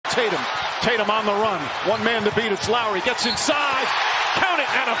Tatum. Tatum on the run. One man to beat. It's Lowry. Gets inside. Count it,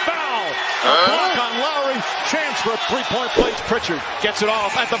 and a foul. A block on Lowry. Chance for a three-point play. Pritchard gets it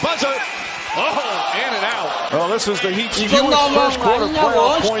off at the buzzer. Oh, in and out. Well, this is the Heat's fewest first quarter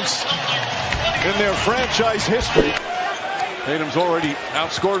playoff points in their franchise history. Tatum's already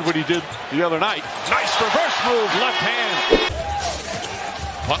outscored what he did the other night. Nice reverse move, left hand.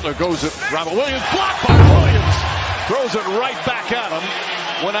 Butler goes at Robert Williams. Blocked by Williams. Throws it right back at him.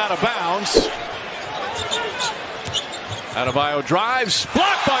 Went out of bounds. Adebayo drives.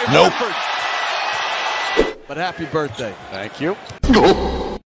 Blocked by Horford. But happy birthday. Thank you.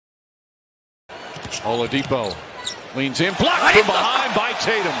 Oladipo leans in. Blocked from behind by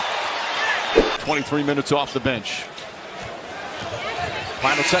Tatum. 23 minutes off the bench.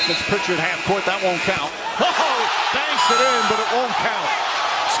 Final seconds. Pritchard half court. That won't count. Oh, banks it in, but it won't count.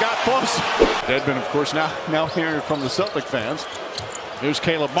 Scott Foster. Dedmon, of course, now hearing from the Celtic fans. Here's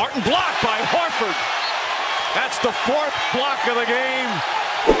Caleb Martin. Blocked by Horford. That's the fourth block of the game.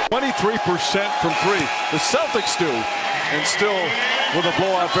 23% from three. The Celtics do. And still with a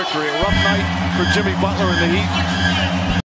blowout victory. A rough night for Jimmy Butler and the Heat.